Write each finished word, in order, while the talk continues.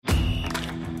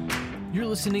You're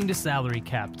listening to Salary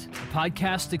Capped, a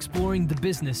podcast exploring the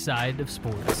business side of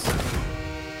sports.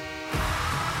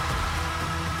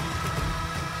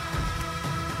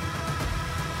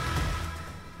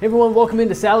 Hey everyone, welcome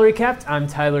into Salary Capped. I'm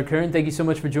Tyler Kern. Thank you so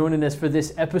much for joining us for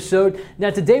this episode. Now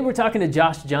today we're talking to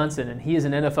Josh Johnson, and he is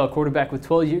an NFL quarterback with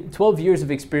 12 years of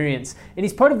experience, and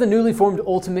he's part of the newly formed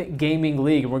Ultimate Gaming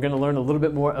League, and we're going to learn a little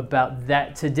bit more about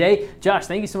that today. Josh,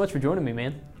 thank you so much for joining me,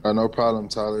 man. No problem,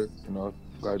 Tyler.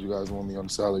 Glad you guys want me on the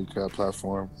Salary Capped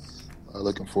platform.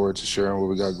 Looking forward to sharing what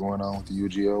we got going on with the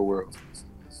UGL world.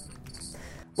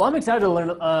 Well, I'm excited to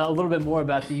learn a little bit more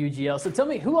about the UGL. So tell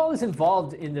me, who all is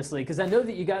involved in this league? Because I know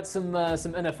that you got some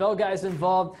NFL guys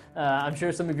involved. I'm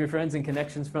sure some of your friends and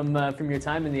connections from your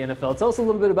time in the NFL. Tell us a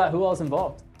little bit about who all is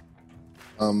involved.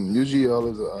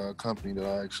 UGL is a company that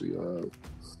I actually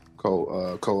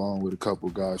co-own with a couple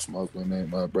guys from Oakland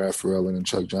named Brad Farrell and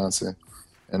Chuck Johnson.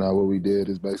 And what we did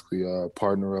is basically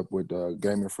partner up with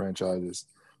gaming franchises,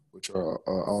 which are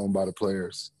owned by the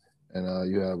players.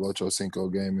 And you have Ocho Cinco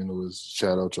Gaming, who was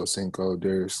Chad Ochocinco,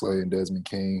 Darius Slay, and Desmond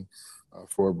King.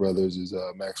 Four brothers is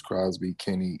Max Crosby,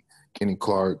 Kenny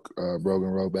Clark,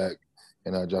 Brogan Roback,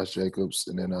 and Josh Jacobs.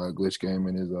 And then Glitch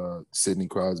Gaming is Sidney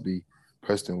Crosby,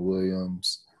 Preston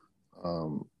Williams,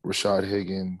 Rashad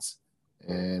Higgins,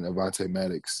 and Avante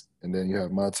Maddox. And then you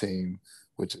have my team,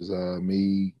 which is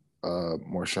me,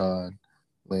 Marshawn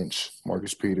Lynch,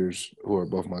 Marcus Peters, who are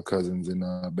both my cousins, and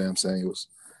Bam Samuels.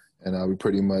 And we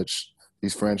pretty much,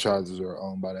 these franchises are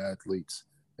owned by the athletes.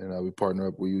 And we partner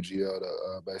up with UGL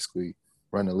to basically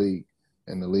run the league.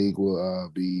 And the league will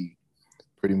be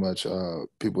pretty much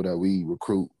people that we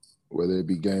recruit, whether it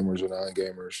be gamers or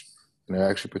non-gamers. And they're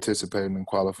actually participating in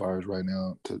qualifiers right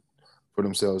now for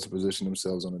themselves to position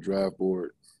themselves on the draft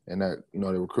board. And that,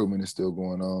 the recruitment is still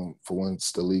going on for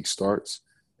once the league starts.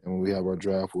 And when we have our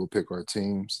draft, we'll pick our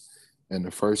teams. And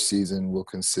the first season will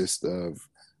consist of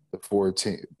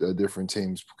the different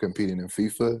teams competing in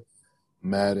FIFA,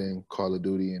 Madden, Call of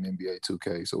Duty, and NBA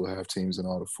 2K. So we'll have teams in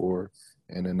all the four,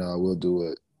 and then we'll do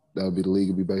it. That'll be the league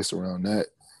will be based around that,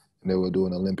 and then we'll do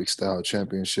an Olympic-style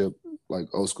championship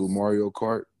like old school Mario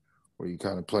Kart, where you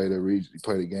kind of play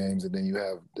the games, and then you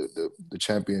have the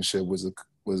championship was a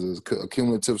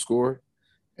cumulative score,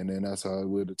 and then that's how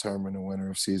we'll determine the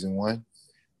winner of season one,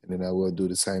 and then I will do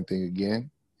the same thing again.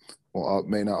 Well,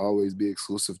 may not always be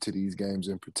exclusive to these games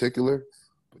in particular,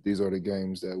 but these are the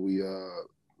games that we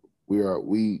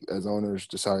as owners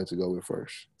decided to go with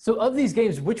first. So of these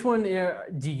games, which one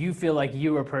do you feel like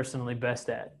you are personally best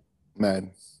at?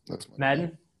 Madden. That's my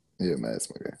Madden? Game. Yeah, Madden's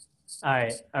my game.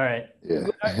 All right. Yeah.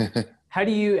 How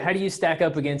do you stack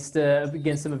up against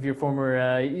some of your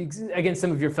against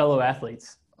some of your fellow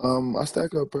athletes? I think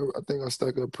I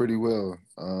stack up pretty well.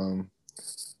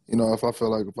 If I feel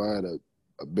like if I had a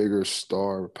bigger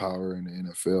star power in the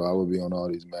NFL, I would be on all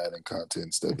these Madden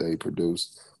contents that they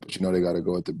produce. But, they got to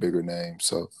go with the bigger name.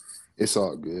 So it's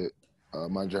all good.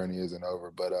 My journey isn't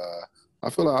over. But I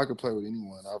feel like I could play with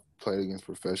anyone. I've played against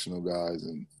professional guys,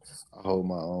 and I hold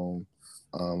my own.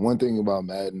 One thing about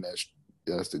Madden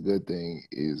that's the good thing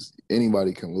is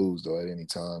anybody can lose, though, at any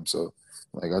time. So,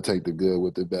 I take the good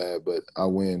with the bad, but I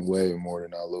win way more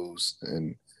than I lose.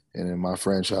 And in my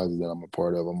franchises that I'm a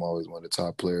part of, I'm always one of the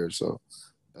top players. So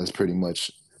that's pretty much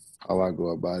how I go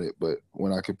about it. But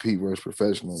when I compete versus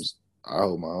professionals, I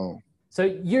hold my own. So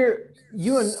you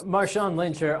and Marshawn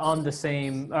Lynch are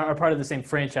part of the same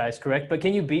franchise, correct? But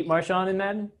can you beat Marshawn in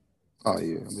Madden? Oh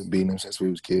yeah, I've been beating him since we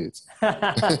was kids.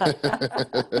 That's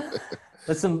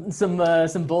some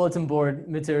bulletin board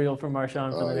material for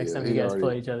Marshawn for the next time you guys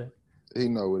play each other. He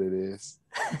know what it is.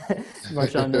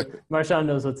 Marshawn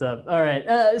knows what's up. All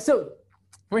right. So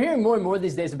we're hearing more and more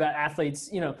these days about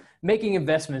athletes, making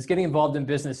investments, getting involved in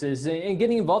businesses, and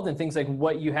getting involved in things like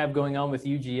what you have going on with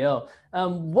UGL.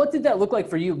 What did that look like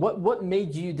for you? What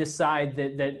made you decide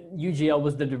that UGL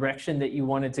was the direction that you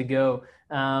wanted to go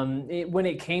when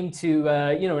it came to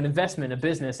an investment, a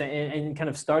business, and kind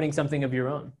of starting something of your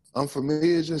own? For me,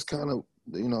 it's just kind of,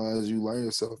 as you learn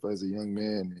yourself as a young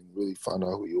man and really find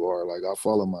out who you are. Like, I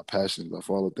follow my passions. I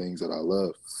follow things that I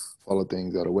love. Follow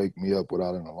things that'll wake me up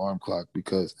without an alarm clock,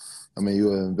 because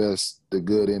you invest the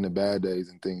good and the bad days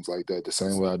and things like that the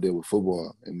same way I did with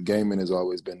football. And gaming has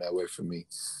always been that way for me.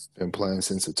 Been playing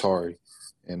since Atari,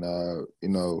 and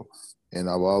and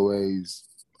I've always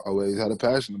had a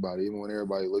passion about it. Even when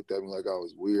everybody looked at me like I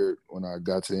was weird when I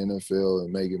got to the NFL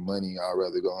and making money, I'd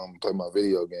rather go home and play my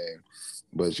video game.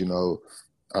 But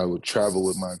I would travel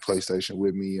with my PlayStation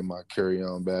with me and my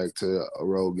carry-on bag to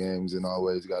road games, and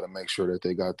always got to make sure that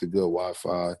they got the good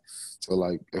Wi-Fi. So,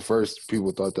 like, at first,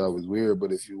 people thought that was weird,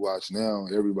 but if you watch now,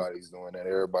 everybody's doing that.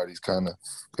 Everybody's kind of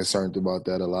concerned about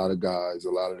that. A lot of guys, a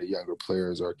lot of the younger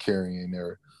players are carrying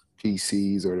their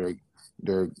PCs or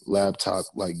their laptop,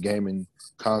 like, gaming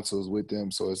consoles with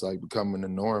them. So it's, like, becoming the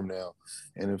norm now.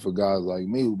 And then for guys like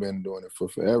me who've been doing it for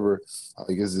forever,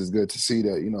 I guess it's good to see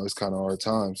that, it's kind of our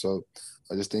time. So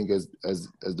I just think as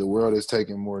the world is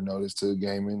taking more notice to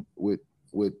gaming with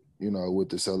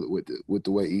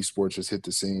the way esports has hit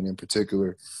the scene in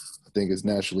particular, I think it's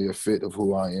naturally a fit of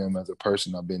who I am as a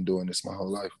person. I've been doing this my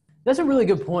whole life. That's a really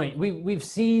good point. We've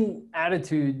seen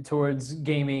attitude towards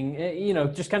gaming,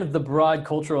 just kind of the broad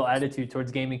cultural attitude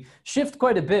towards gaming shift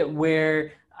quite a bit,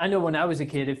 where I know when I was a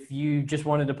kid, if you just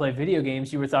wanted to play video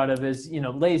games, you were thought of as,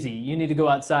 lazy. You need to go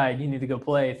outside, you need to go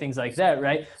play, things like that,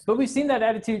 right? But we've seen that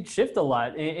attitude shift a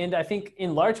lot. And I think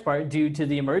in large part due to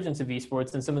the emergence of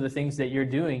esports and some of the things that you're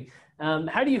doing.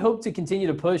 How do you hope to continue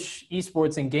to push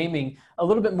esports and gaming a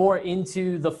little bit more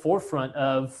into the forefront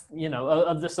of,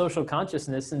 of the social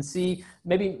consciousness, and see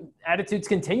maybe attitudes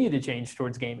continue to change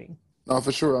towards gaming? No,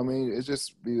 for sure. I mean, it's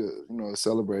just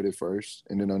celebrate it first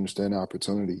and then understand the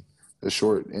opportunity, the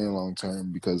short and long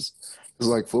term, because it's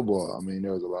like football. I mean,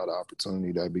 there's a lot of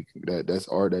opportunity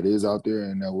that is out there,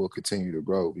 and that will continue to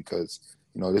grow, because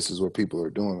this is what people are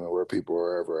doing, and where people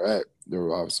are ever at, there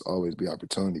will always be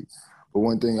opportunity. But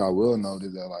one thing I will note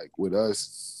is that, like, with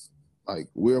us, like,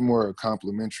 we're more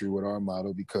complementary with our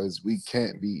model, because we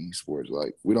can't be esports.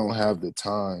 Like, we don't have the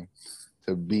time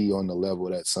to be on the level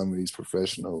that some of these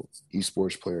professional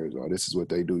esports players are. This is what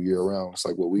they do year round. It's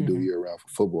like what we do year round for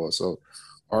football. So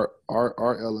our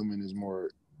element is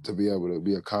more to be able to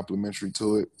be a complementary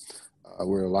to it.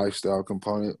 We're a lifestyle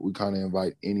component. We kind of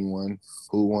invite anyone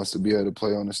who wants to be able to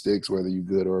play on the sticks, whether you're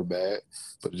good or bad,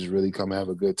 but just really come have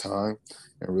a good time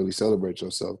and really celebrate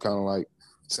yourself. Kind of like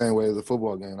same way as a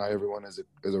football game. Not everyone is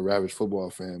a rabid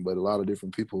football fan, but a lot of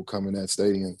different people come in that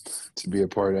stadium to be a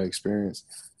part of that experience.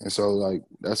 And so, like,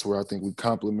 that's where I think we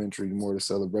complementary more the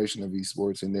celebration of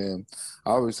esports. And then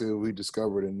obviously if we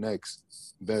discover the next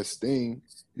best thing,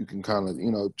 you can kind of,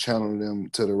 channel them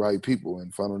to the right people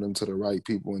and funnel them to the right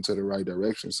people into the right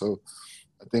direction. So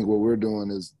I think what we're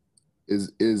doing is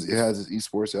it has its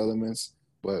esports elements,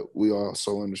 but we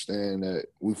also understand that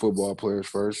we football players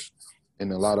first,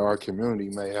 and a lot of our community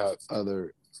may have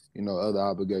other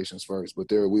obligations first, but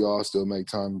we all still make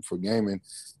time for gaming,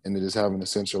 and it is having a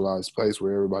centralized place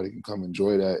where everybody can come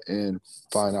enjoy that and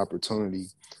find opportunity.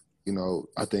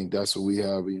 I think that's what we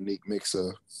have, a unique mix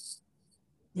of.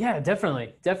 Yeah,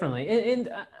 definitely. And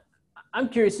I'm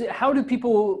curious, how do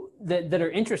people that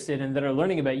are interested and that are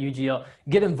learning about UGL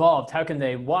get involved? How can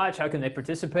they watch? How can they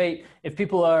participate? If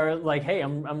people are like, hey,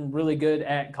 I'm really good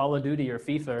at Call of Duty or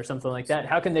FIFA or something like that,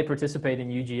 how can they participate in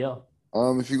UGL?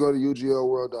 If you go to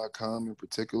uglworld.com in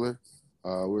particular,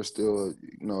 we're still,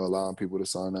 allowing people to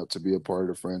sign up to be a part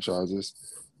of the franchises,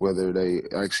 whether they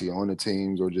actually own the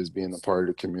teams or just being a part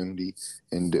of the community,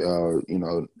 and,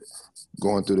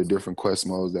 going through the different quest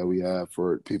modes that we have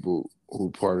for people who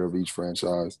are part of each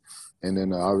franchise. And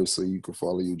then obviously you can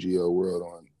follow UGL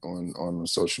World on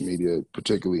social media,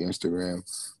 particularly Instagram.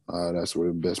 That's where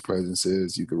the best presence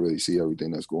is. You can really see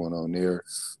everything that's going on there.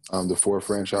 The 4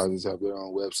 franchises have their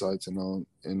own websites and on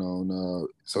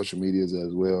social medias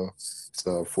as well. It's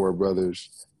 4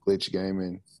 Brothers, Glitch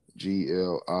Gaming,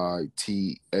 GLITXH.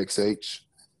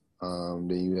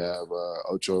 Then you have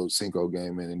Ocho Cinco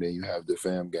Gaming, and then you have the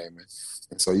Fam Gaming.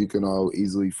 And so you can all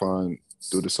easily find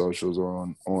through the socials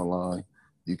or online.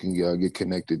 You can get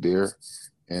connected there.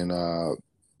 And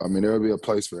there will be a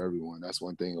place for everyone. That's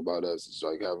one thing about us. It's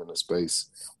like having a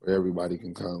space where everybody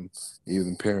can come,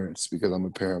 even parents, because I'm a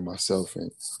parent myself.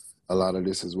 And a lot of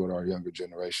this is what our younger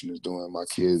generation is doing. My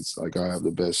kids, like, I have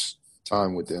the best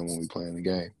time with them when we play in the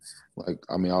game. I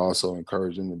also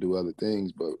encourage them to do other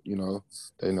things, but,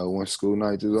 they know once school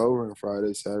night is over and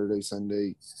Friday, Saturday,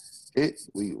 Sunday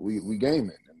we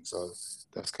gaming. And so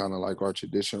that's kind of like our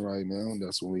tradition right now.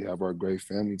 That's when we have our great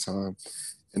family time.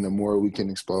 And the more we can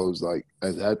expose, like,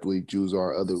 as athletes, use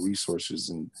our other resources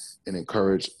and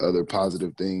encourage other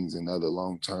positive things and other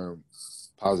long-term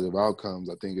positive outcomes,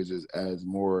 I think it just adds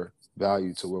more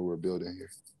value to what we're building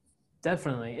here.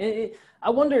 Definitely. I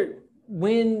wonder,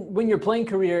 when your playing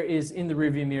career is in the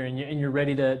rearview mirror and you're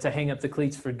ready to hang up the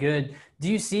cleats for good,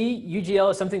 do you see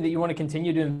UGL as something that you want to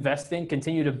continue to invest in,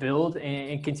 continue to build,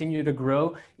 and continue to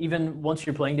grow even once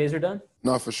your playing days are done?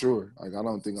 No, for sure. I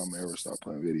don't think I'm ever stop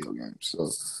playing video games.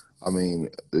 So I mean,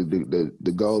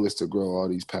 the goal is to grow all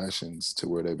these passions to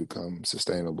where they become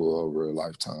sustainable over a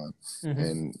lifetime, Mm-hmm.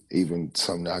 and even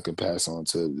something that I can pass on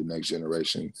to the next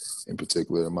generation, in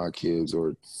particular to my kids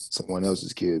or someone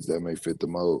else's kids that may fit the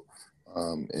mold.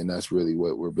 And that's really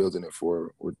what we're building it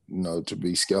for. To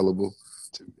be scalable,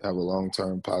 to have a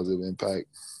long-term positive impact.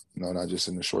 Not just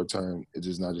in the short term. It's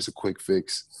just not just a quick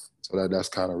fix. So that's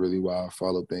kind of really why I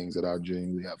follow things that I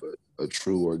genuinely have a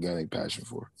true organic passion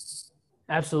for.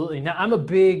 Absolutely. Now, I'm a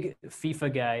big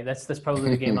FIFA guy. That's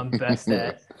probably the game I'm best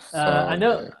at. I Oh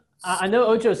know man, I know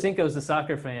Ocho Cinco is a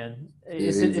soccer fan. yeah,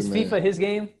 Is he's the man. FIFA his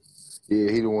game?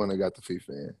 Yeah, he the one that got the FIFA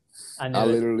in. I I knew it.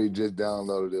 literally just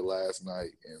downloaded it last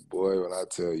night, and boy, when I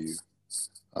tell you,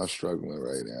 I'm struggling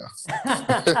right now.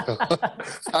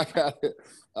 I got it.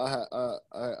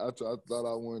 I thought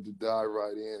I wanted to dive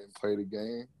right in and play the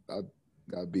game. I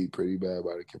got beat pretty bad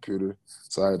by the computer,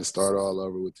 so I had to start all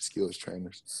over with the skills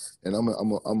trainers. And I'm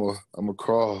a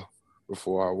crawl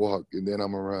before I walk, and then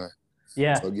I'm a run.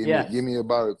 Yeah, So yeah. give me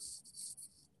about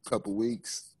a couple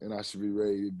weeks, and I should be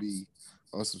ready to be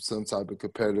on some type of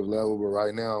competitive level. But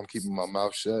right now, I'm keeping my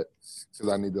mouth shut because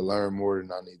I need to learn more than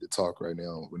I need to talk right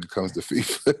now when it comes to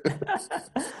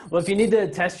FIFA. Well, if you need to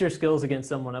test your skills against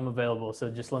someone, I'm available. So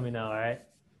just let me know. All right.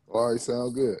 All right,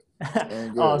 sound good. Sound good. We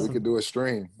could Awesome. do a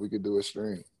stream.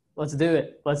 Let's do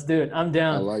it. Let's do it. I'm I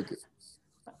down. like it.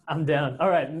 I'm down. All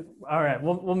right. All right.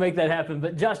 We'll make that happen.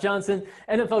 But Josh Johnson,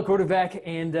 NFL quarterback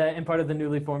and part of the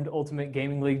newly formed Ultimate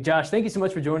Gaming League. Josh, thank you so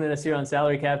much for joining us here on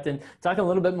Salary Captain. Talking a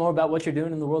little bit more about what you're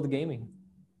doing in the world of gaming.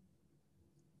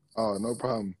 Oh, no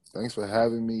problem. Thanks for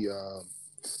having me.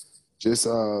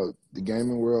 The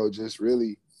gaming world, just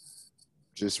really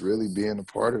being a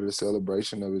part of the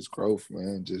celebration of its growth,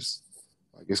 man. Just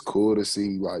like it's cool to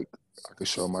see like I can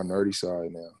show my nerdy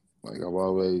side now. Like I've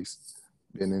always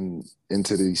been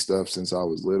into these stuff since I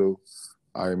was little.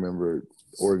 I remember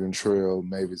Oregon Trail,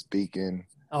 Mavis Beacon.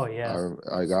 Oh yeah.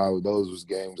 Those was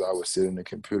games I would sit in the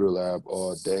computer lab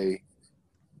all day.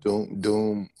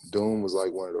 Doom was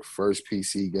like one of the first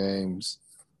PC games.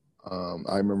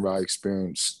 I remember I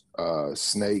experienced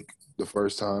Snake the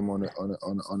first time on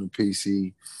the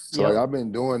PC. So like Yep. I've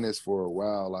been doing this for a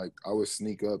while. Like I would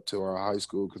sneak up to our high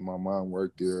school because my mom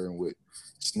worked there and would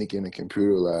sneak in the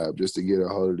computer lab just to get a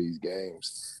hold of these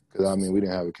games. Because I mean we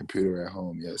didn't have a computer at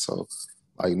home yet. So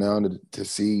like now to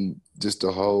see just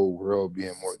the whole world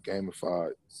being more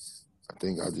gamified,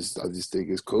 I just think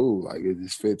it's cool. Like it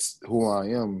just fits who I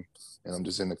am, and I'm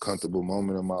just in a comfortable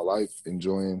moment of my life,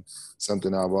 enjoying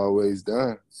something I've always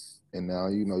done. And now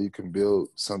you can build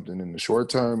something in the short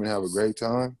term and have a great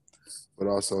time, but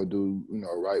also do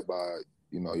right by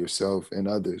yourself and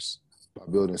others by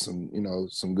building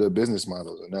some good business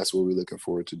models, and that's what we're looking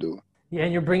forward to doing. Yeah,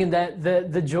 and you're bringing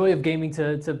the joy of gaming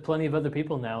to plenty of other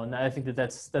people now, and I think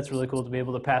that's really cool to be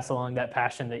able to pass along that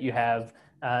passion that you have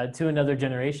to another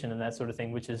generation and that sort of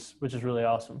thing, which is really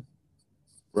awesome.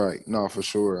 Right? No, for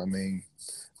sure. I mean,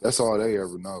 that's all they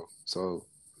ever know. So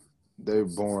they're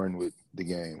born with the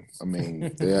game. I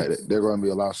mean, they're going to be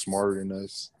a lot smarter than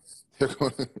us. They're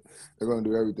going to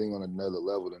do everything on another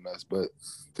level than us. But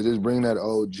to just bring that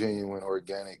old, genuine,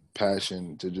 organic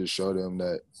passion to just show them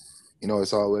that,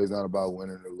 it's always not about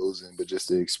winning or losing, but just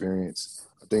the experience.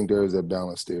 I think there is a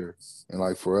balance there. And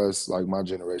like for us, like my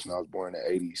generation, I was born in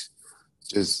the '80s.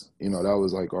 Just that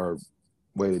was like our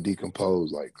way to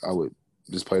decompose. Like I would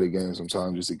just play the game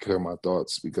sometimes just to clear my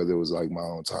thoughts because it was like my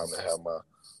own time to have my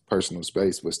personal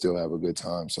space but still have a good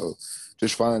time. So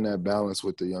just finding that balance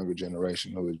with the younger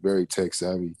generation who is very tech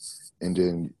savvy, and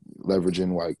then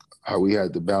leveraging like how we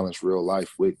had to balance real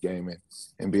life with gaming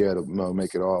and be able to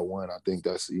make it all one. I think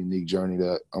that's a unique journey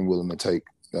that I'm willing to take,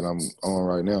 that I'm on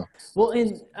right now. Well,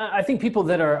 and I think people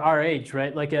that are our age,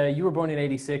 right? Like you were born in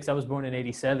 '86, I was born in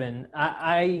 '87.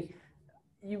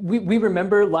 We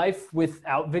remember life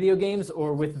without video games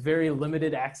or with very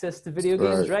limited access to video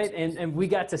games, right? And we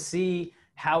got to see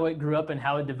how it grew up and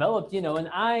how it developed, and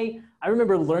I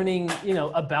remember learning,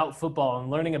 about football and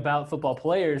learning about football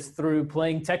players through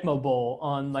playing Tecmo Bowl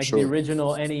on like the Sure.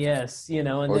 original NES, and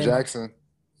Or then Jackson.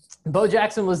 Bo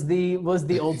Jackson was the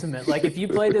ultimate. Like if you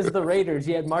played as the Raiders,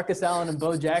 you had Marcus Allen and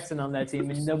Bo Jackson on that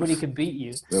team, and nobody could beat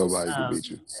you. Nobody could beat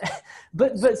you.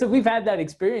 But so we've had that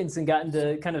experience and gotten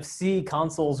to kind of see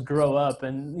consoles grow up,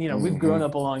 and we've grown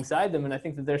up alongside them, and I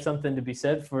think that there's something to be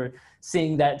said for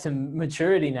seeing that to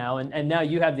maturity now, and now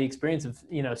you have the experience of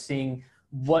seeing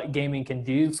what gaming can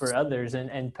do for others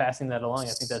and passing that along.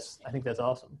 I think that's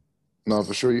awesome. No,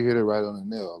 for sure, you hit it right on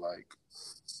the nail. Like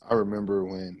I remember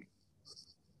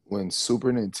when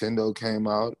Super Nintendo came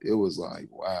out, it was like,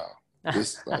 wow.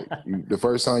 This like the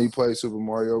first time you played Super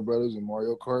Mario Brothers and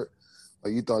Mario Kart,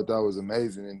 Like you thought that was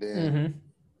amazing, and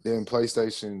then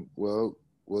PlayStation,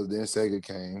 then Sega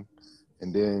came,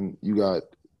 and then you got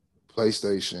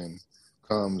PlayStation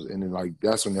comes, and then like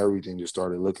that's when everything just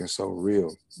started looking so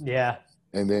real. Yeah.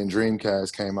 And then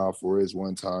Dreamcast came out for its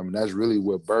one time, and that's really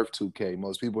what birthed 2K.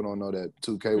 Most people don't know that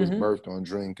 2K was birthed on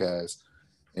Dreamcast,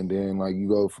 and then like you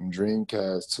go from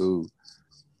Dreamcast to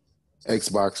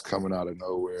Xbox coming out of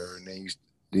nowhere, and then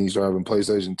you start having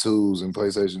PlayStation 2s and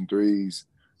PlayStation 3s,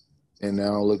 and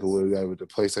now look at what we got with the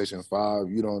PlayStation 5.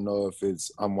 You don't know if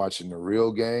I'm watching the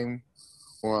real game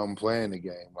or I'm playing the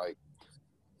game. Like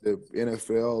the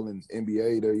NFL and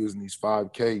NBA, they're using these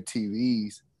 5K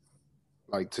TVs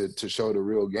like to show the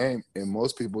real game, and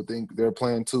most people think they're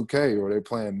playing 2K or they're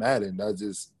playing Madden. That's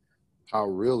just how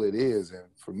real it is. And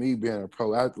for me, being a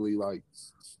pro athlete, like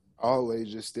I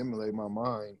always just stimulate my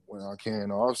mind when I can in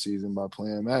the off season by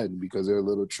playing Madden, because there are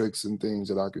little tricks and things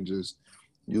that I can just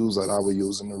use like I would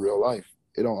use in the real life.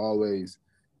 It don't always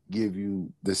give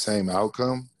you the same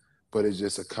outcome, but it's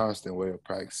just a constant way of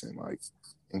practicing. Like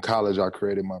in college, I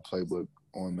created my playbook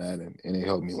on Madden, and it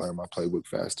helped me learn my playbook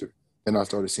faster. And I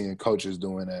started seeing coaches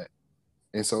doing that.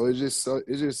 And so it's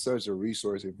just such a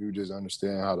resource if you just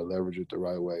understand how to leverage it the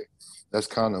right way. That's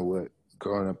kind of what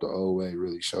growing up the old way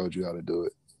really showed you how to do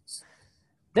it.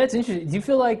 That's interesting. Do you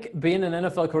feel like being an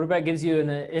NFL quarterback gives you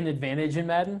an advantage in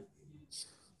Madden?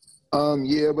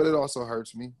 Yeah, but it also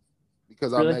hurts me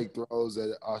because Really? I make throws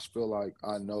that I feel like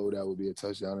I know that would be a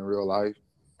touchdown in real life.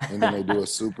 And then they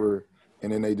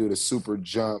do the super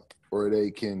jump, or they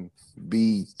can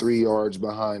be 3 yards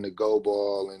behind the go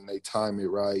ball and they time it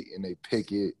right and they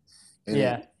pick it.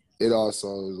 And it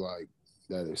also is like,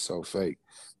 that is so fake.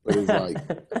 But it's like,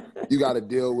 you got to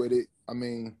deal with it. I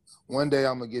mean, one day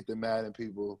I'm going to get the Madden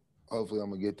people. Hopefully I'm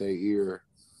going to get their ear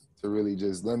to really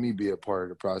just let me be a part of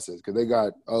the process. Because they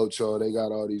got Ocho, they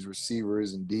got all these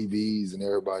receivers and DBs and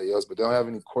everybody else, but they don't have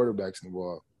any quarterbacks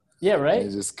involved. Yeah, right. And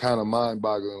it's just kind of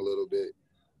mind-boggling a little bit,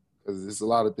 because there's a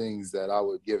lot of things that I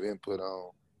would give input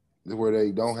on where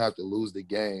they don't have to lose the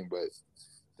game, but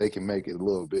they can make it a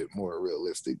little bit more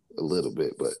realistic a little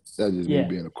bit. But that's just me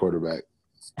being a quarterback.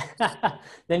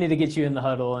 They need to get you in the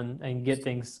huddle and get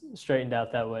things straightened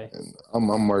out that way. And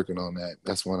I'm working on that.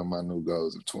 That's one of my new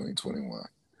goals of 2021. All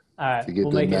right. To get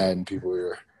the Madden people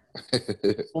here.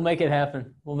 We'll make it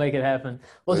happen.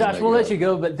 Well, Josh, we'll let you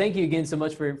go, but thank you again so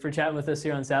much for chatting with us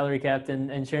here on Salary Capped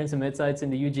and sharing some insights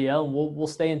into UGL. And we'll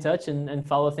stay in touch and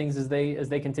follow things as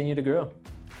they continue to grow.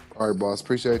 All right, boss.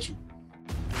 Appreciate you.